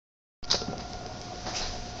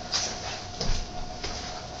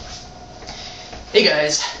Hey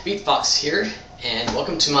guys, Beatfox here, and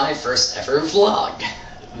welcome to my first ever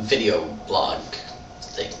video blog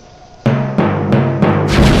thing.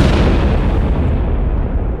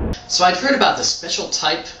 So I'd heard about this special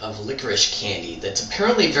type of licorice candy that's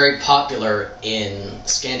apparently very popular in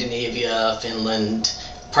Scandinavia, Finland,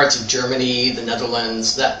 parts of Germany, the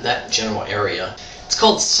Netherlands, that general area. It's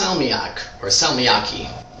called Salmiak, or Salmiaki,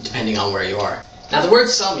 depending on where you are. Now the word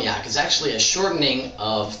Salmiak is actually a shortening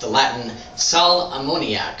of the Latin sal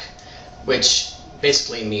ammoniac, which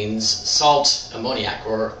basically means salt ammoniac,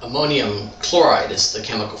 or ammonium chloride is the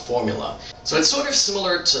chemical formula. So it's sort of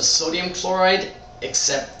similar to sodium chloride,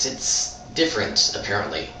 except it's different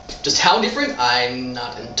apparently. Just how different, I'm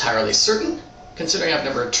not entirely certain, considering I've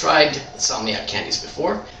never tried Salmiak candies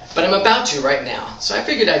before, but I'm about to right now, so I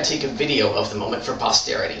figured I'd take a video of the moment for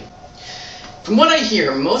posterity. From what I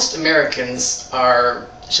hear, most Americans are,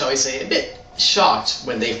 shall we say, a bit shocked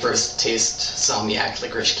when they first taste Salmiak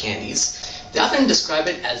licorice candies. They often describe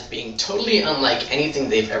it as being totally unlike anything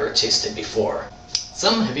they've ever tasted before.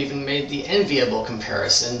 Some have even made the enviable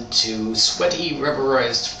comparison to sweaty,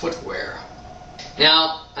 rubberized footwear.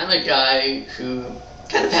 Now, I'm a guy who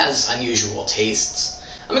kind of has unusual tastes.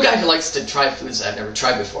 I'm a guy who likes to try foods I've never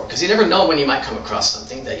tried before, because you never know when you might come across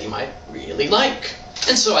something that you might really like.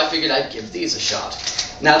 And so I figured I'd give these a shot.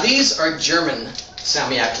 Now these are German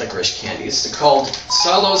Salmiak licorice candies. They're called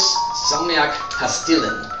Salos Salmiak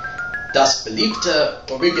Pastillen, das beliebte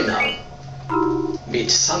Original mit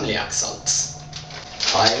Salmiaksalz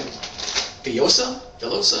by Villosa.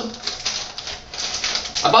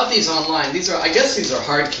 I bought these online. I guess these are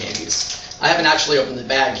hard candies. I haven't actually opened the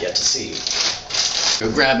bag yet to see. Go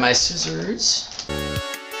grab my scissors.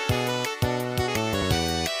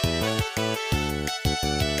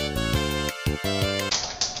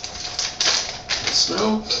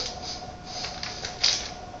 Smell.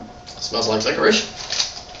 Smells like licorice.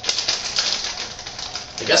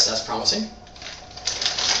 I guess that's promising.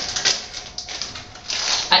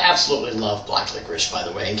 I absolutely love black licorice, by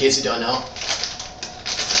the way, in case you don't know.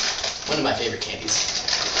 One of my favorite candies.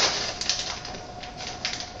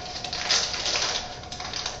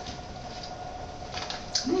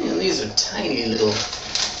 And these are tiny little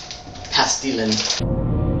pastillen.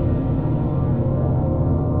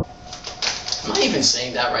 Am I even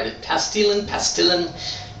saying that right? Pastillen.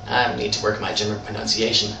 I need to work my German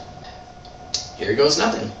pronunciation. Here goes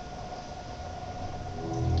nothing.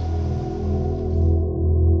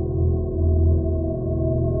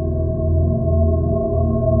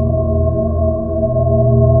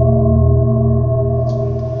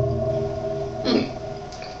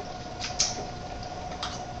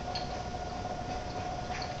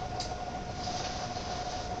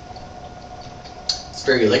 It's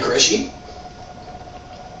very licoricey.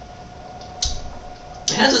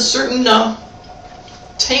 It has a certain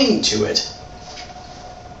tang to it.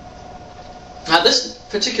 Now this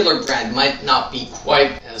particular brand might not be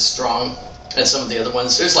quite as strong as some of the other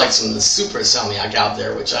ones. There's like some of the super Salmiak out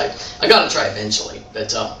there, which I gotta try eventually.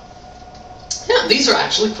 But yeah, these are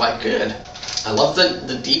actually quite good. I love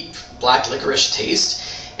the deep black licorice taste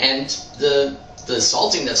and the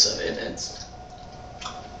saltiness of it.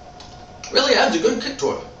 It really adds a good kick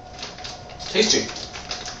to it. Tasty.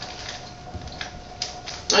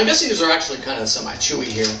 I guess these are actually kind of semi-chewy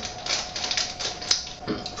here.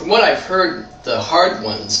 From what I've heard, the hard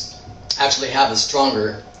ones actually have a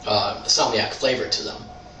stronger Salmiak flavor to them.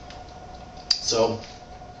 So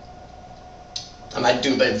I might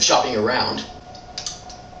do a bit of shopping around.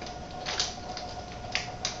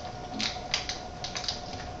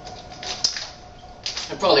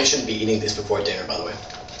 I probably shouldn't be eating these before dinner, by the way.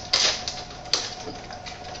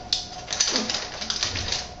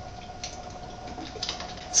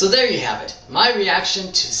 So there you have it. My reaction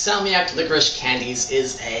to Salmiak licorice candies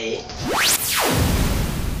is a...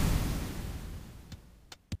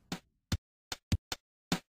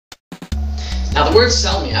 Now the word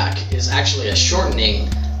Salmiak is actually a shortening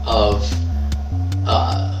of...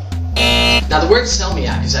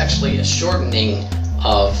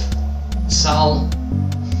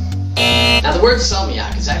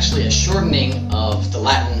 the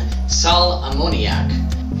Latin sal ammoniac.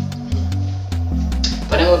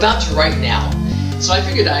 But I'm about to right now, so I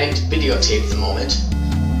figured I'd videotape the moment.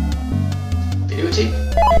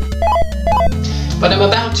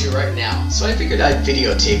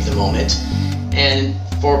 And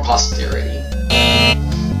for posterity.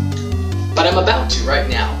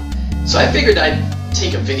 So I figured I'd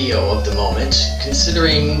take a video of the moment,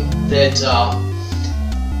 considering that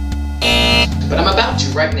But I'm about to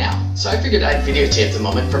right now, so I figured I'd videotape the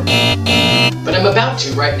moment for... But I'm about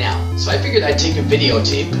to right now, so I figured I'd take a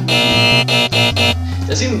videotape.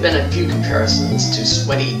 There's even been a few comparisons to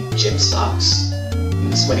sweaty gym socks,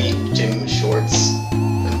 sweaty gym shorts,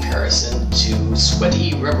 comparison to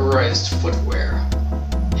sweaty rubberized footwear,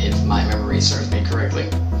 if my memory serves me correctly.